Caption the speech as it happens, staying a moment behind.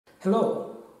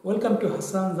Hello, welcome to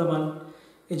Hasan Zaman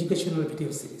educational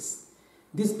video series.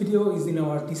 This video is in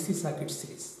our DC circuit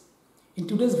series. In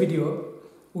today's video,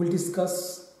 we will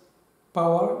discuss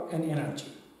power and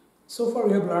energy. So far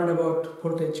we have learned about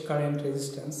voltage, current,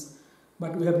 resistance,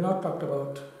 but we have not talked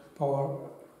about power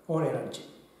or energy.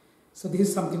 So this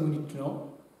is something we need to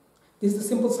know. This is a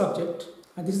simple subject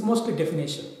and this is mostly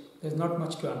definition. There's not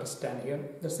much to understand here.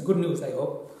 That's the good news, I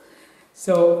hope.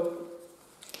 So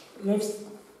let's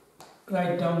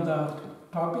write down the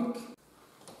topic,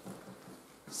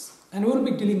 and we will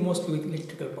be dealing mostly with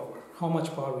electrical power, how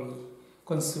much power we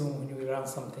consume when we run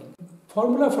something.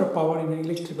 Formula for power in an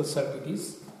electrical circuit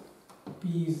is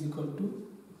P is equal to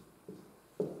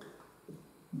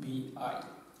VI.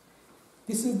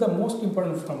 This is the most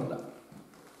important formula.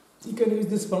 You can use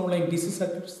this formula in DC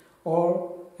circuits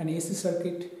or an AC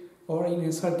circuit or in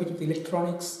a circuit with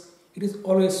electronics. It is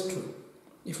always true.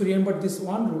 If you remember this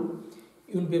one rule,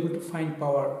 you will be able to find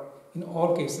power in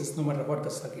all cases, no matter what the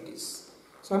circuit is.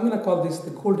 So I'm going to call this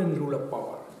the golden rule of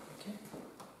power. Okay.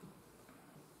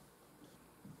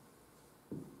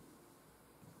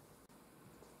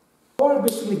 Power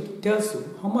basically tells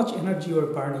you how much energy you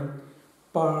are burning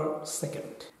per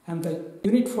second, and the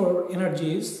unit for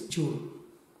energy is joule.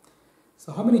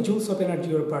 So how many joules of energy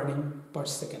you are burning per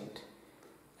second,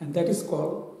 and that is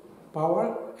called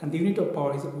power, and the unit of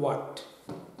power is watt.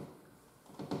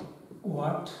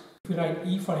 Watt. If you write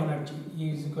E for energy,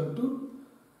 E is equal to,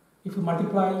 if you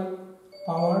multiply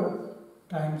power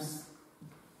times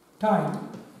time,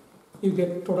 you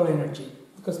get total energy,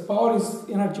 because power is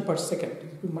energy per second.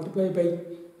 If you multiply by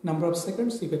number of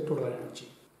seconds, you get total energy.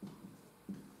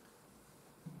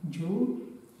 Joule,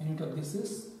 unit of this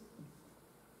is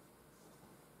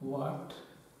watt,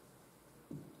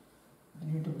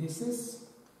 and unit of this is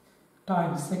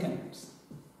time, seconds.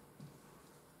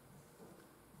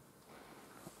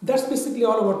 That's basically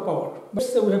all about power.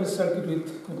 Let's say we have a circuit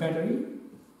with a battery,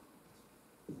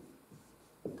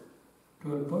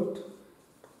 12 volt,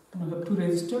 and we have two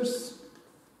resistors.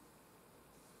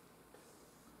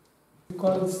 We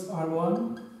call this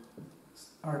R1,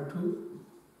 R2.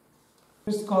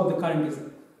 Let's call the current is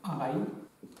I.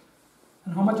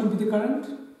 And how much will be the current?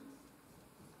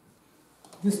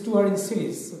 These two are in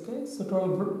series, okay? So total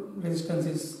resistance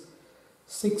is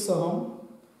 6 ohm.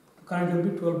 The current will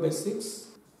be 12 by 6.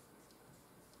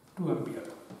 2 ampere.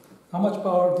 How much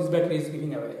power this battery is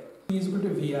giving away? P is equal to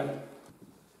VI.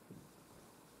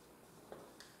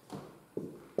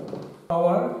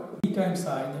 Power V times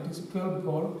I, that is 12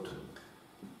 volt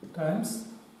times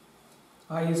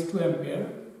I is 2 ampere,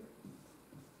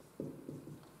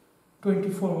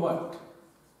 24 watt.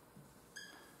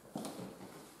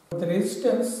 The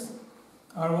resistance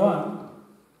R1,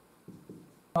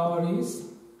 power is,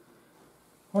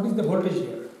 what is the voltage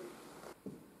here?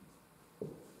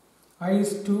 I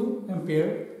is 2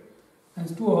 ampere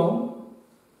and 2 ohm.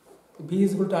 V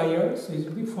is equal to IR, so it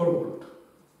will be 4 volt.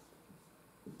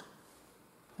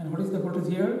 And what is the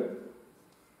voltage here?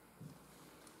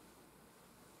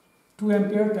 2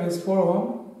 ampere times 4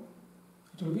 ohm,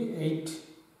 it will be 8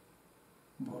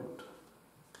 volt.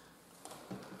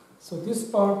 So this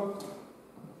part,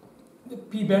 the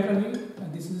P battery,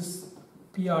 and this is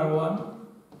PR1,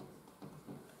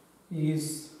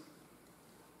 is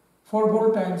 4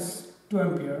 volt times 2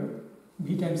 ampere,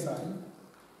 V times I,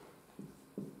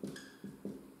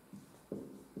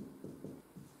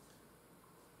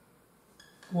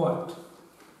 watt.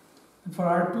 And for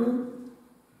R2,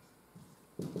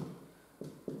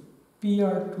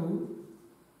 PR2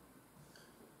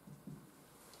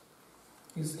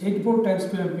 is 8 volt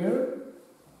times 2 ampere,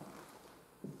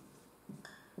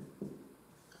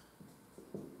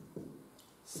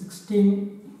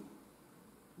 16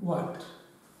 watt.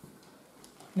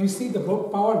 You see the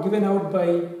power given out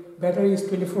by battery is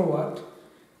 24 watt,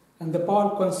 and the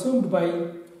power consumed by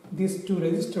these two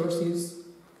resistors is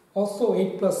also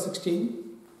 8 plus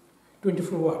 16,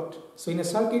 24 watt. So in a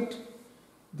circuit,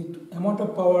 the amount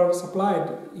of power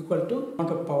supplied equal to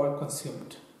amount of power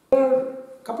consumed. There are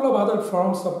a couple of other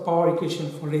forms of power equation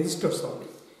for resistors only,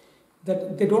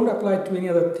 that they don't apply to any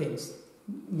other things,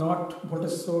 not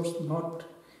voltage source, not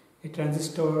a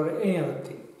transistor or any other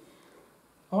thing.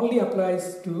 Only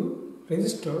applies to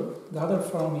resistor. The other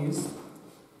form is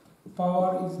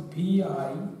power is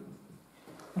VI,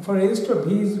 and for resistor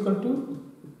V is equal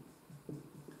to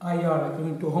IR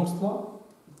according to Ohm's law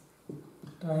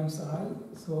times I,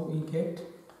 so we get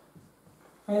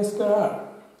I square R.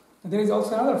 And there is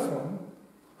also another form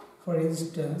for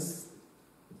resistance,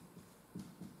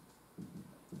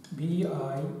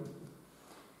 VI.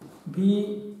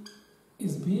 V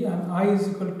is V and I is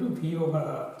equal to V over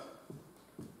R.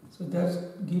 So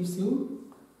that gives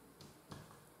you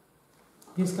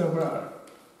V square over R.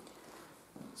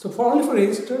 So for only for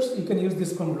resistors, you can use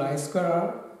this formula I square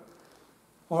R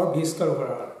or V square over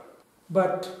R.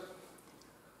 But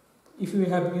if you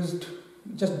have used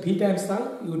just V times I,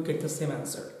 you would get the same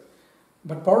answer.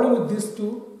 But problem with these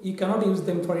two, you cannot use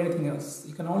them for anything else.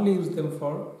 You can only use them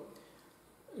for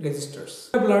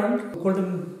resistors. I have learned the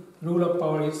golden rule of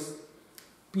power is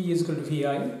P is equal to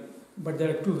VI, but there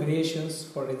are two variations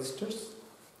for resistors.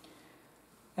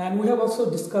 And we have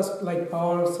also discussed like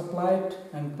power supplied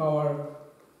and power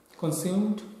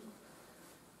consumed.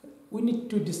 We need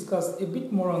to discuss a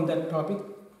bit more on that topic,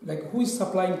 like who is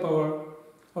supplying power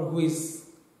or who is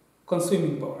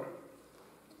consuming power.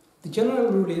 The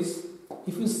general rule is,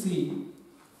 if you see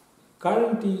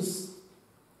current is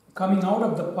coming out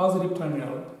of the positive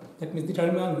terminal, that means the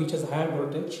terminal which has higher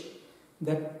voltage,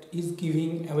 that is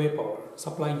giving away power,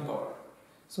 supplying power.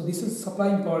 So this is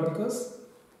supplying power because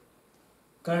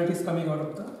current is coming out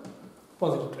of the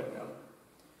positive terminal.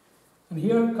 And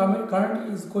here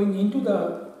current is going into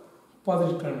the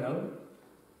positive terminal,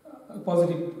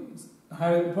 positive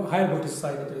higher voltage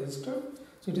side of the resistor,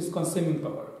 so it is consuming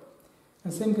power.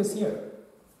 And same case here,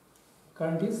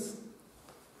 current is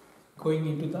going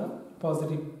into the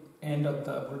positive end of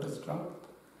the voltage drop,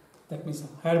 that means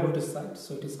higher voltage side,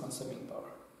 so it is consuming power.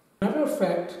 Matter of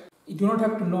fact, you do not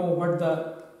have to know what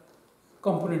the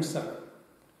components are.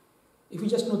 If you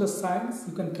just know the signs,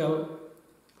 you can tell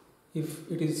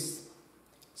if it is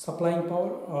supplying power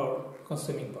or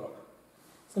consuming power.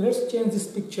 So let's change this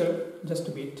picture just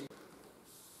a bit.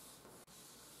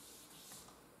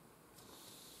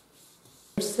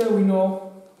 Let's say we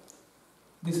know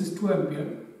this is 2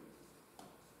 ampere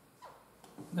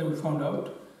that we found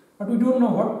out, but we don't know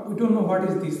what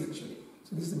is this actually.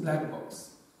 So this is a black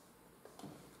box,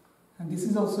 and this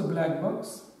is also a black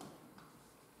box.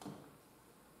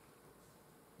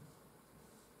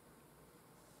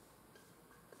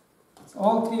 So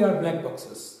all three are black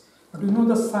boxes, but we know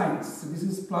the signs. So this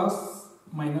is plus,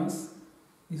 minus,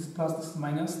 this is plus, this is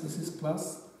minus, this is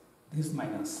plus, this is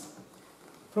minus.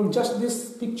 From just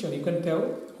this picture, you can tell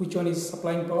which one is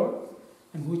supplying power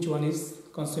and which one is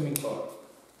consuming power.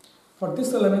 For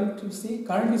this element, you see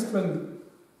current is flowing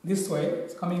this way,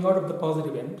 it's coming out of the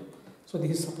positive end, so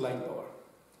this is supplying power.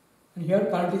 And here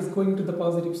current is going to the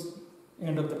positive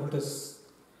end of the voltage,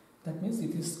 that means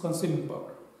it is consuming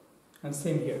power. And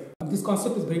same here. And this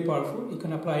concept is very powerful, you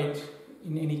can apply it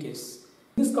in any case.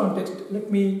 In this context, let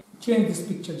me change this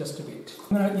picture just a bit.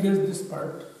 I'm going to erase this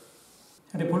part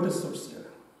and a voltage source here.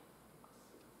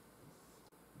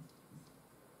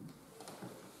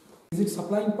 Is it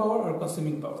supplying power or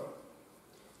consuming power?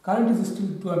 Current is still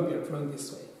 2 ampere flowing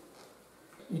this way.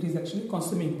 It is actually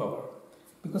consuming power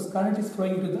because current is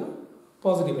flowing to the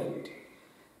positive end.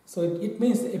 So it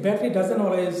means a battery doesn't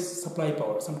always supply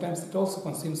power. Sometimes it also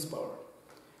consumes power.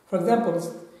 For example,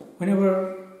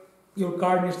 whenever your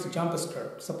car needs to jump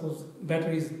start, suppose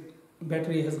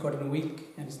battery has gotten weak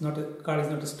and car is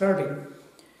not starting,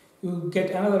 you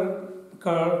get another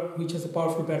car which has a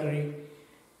powerful battery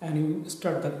and you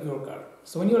start your car.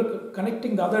 So when you are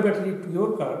connecting the other battery to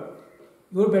your car,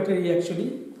 your battery is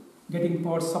actually getting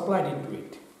power supplied into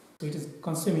it. So it is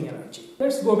consuming energy.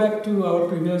 Let's go back to our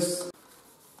previous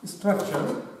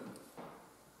structure.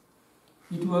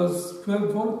 It was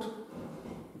 12 volt,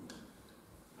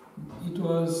 it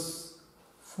was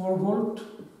 4 volt,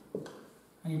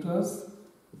 and it was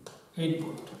 8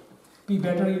 volt. P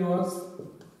battery was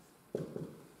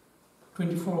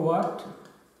 24 watt,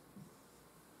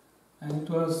 and it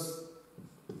was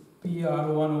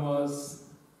PR1 was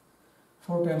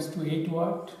 4 times to 8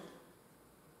 watt,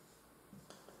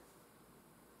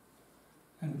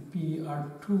 and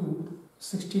PR2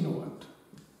 16 watt.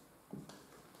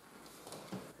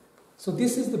 So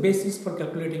this is the basis for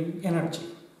calculating energy.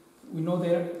 We know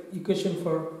the equation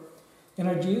for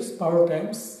energy is power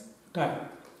times time,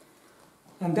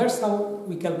 and that's how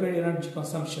we calculate energy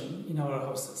consumption in our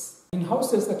houses. In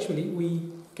houses actually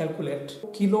we calculate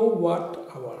kilowatt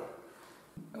hour.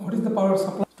 What is the power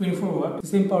supply? 24 watt. The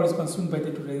same power is consumed by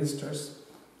the two resistors.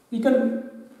 You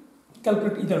can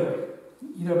calculate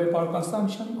either by power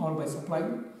consumption or by supply.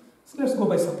 So let's go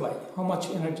by supply. How much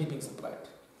energy being supplied?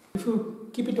 If you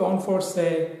keep it on for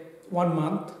say 1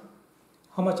 month,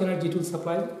 how much energy it will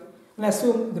supply? And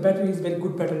assume the battery is very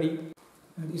good battery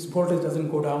and its voltage doesn't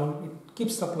go down. It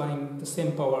keeps supplying the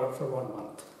same power for 1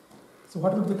 month. So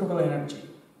what will be the total energy?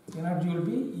 The energy will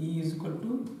be E is equal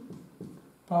to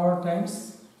power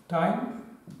times time,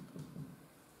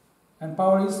 and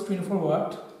power is 24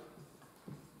 watt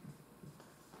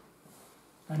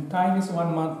and time is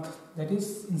 1 month. that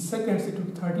is in seconds it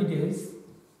would be 30 days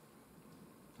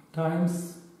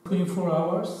times 24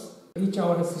 hours. Each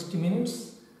hour has 60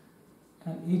 minutes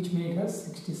and each minute has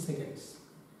 60 seconds.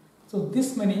 So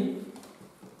this many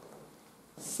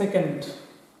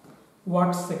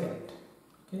watt second,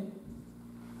 okay,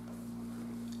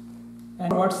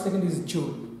 and watt second is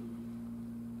joule,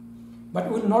 but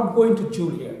we will not go into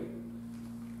joule here.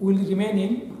 We will remain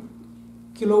in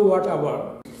kilowatt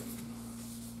hour.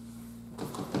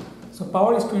 So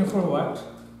power is 24 watt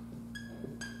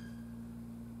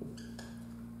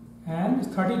and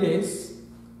 30 days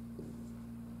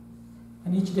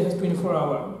and each day has 24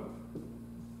 hours.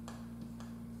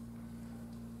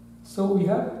 So we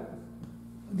have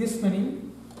this many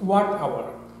watt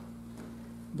hour,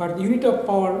 but the unit of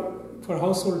power for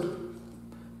household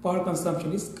power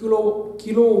consumption is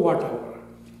kilowatt hour.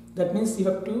 That means you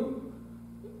have to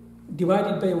divide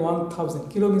it by 1000.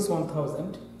 Kilo means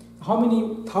 1000. How many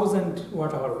 1000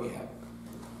 watt hour we have?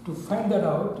 To find that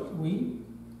out, we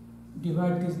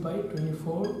divide this by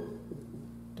 24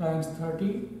 times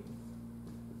 30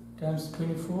 times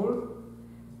 24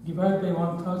 divide by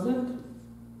 1000.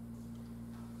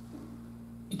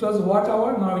 It was watt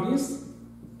hour, now it is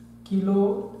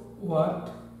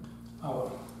kilowatt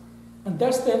hour, and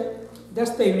that's the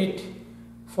unit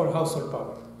for household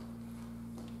power.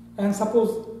 And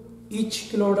suppose each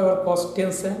kilowatt hour costs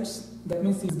 10 cents. That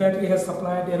means this battery has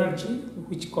supplied energy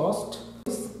which cost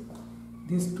this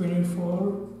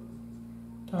 24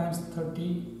 times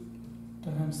 30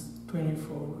 times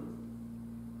 24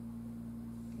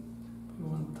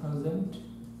 1000,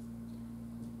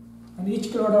 and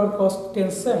each kilowatt hour costs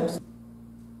 10 cents,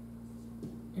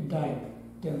 a dime,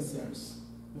 10 cents.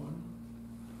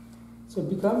 So it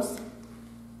becomes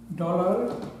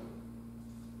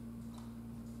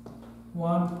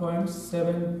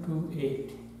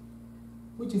 $1.728,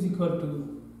 which is equal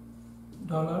to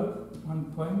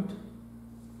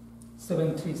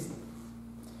 $1.73.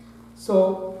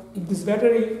 So if this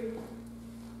battery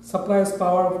supplies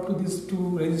power to these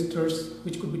two resistors,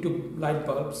 which could be two light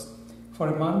bulbs, for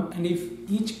a month, and if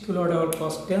each kilowatt hour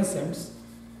costs 10 cents,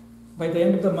 by the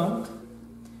end of the month,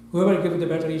 whoever gave you the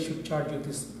battery should charge you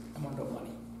this amount of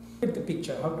money. Get the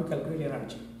picture, how to calculate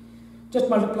energy. Just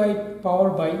multiply power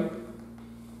by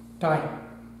time.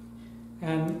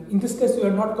 And in this case, we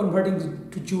are not converting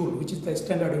to joule, which is the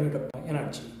standard unit of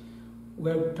energy.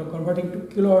 We are converting to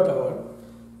kilowatt hour,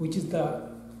 which is the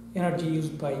energy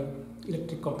used by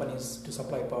electric companies to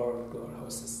supply power to our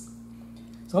houses.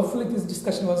 So hopefully this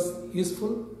discussion was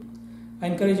useful. I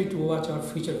encourage you to watch our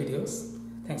future videos.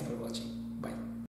 Thanks for watching.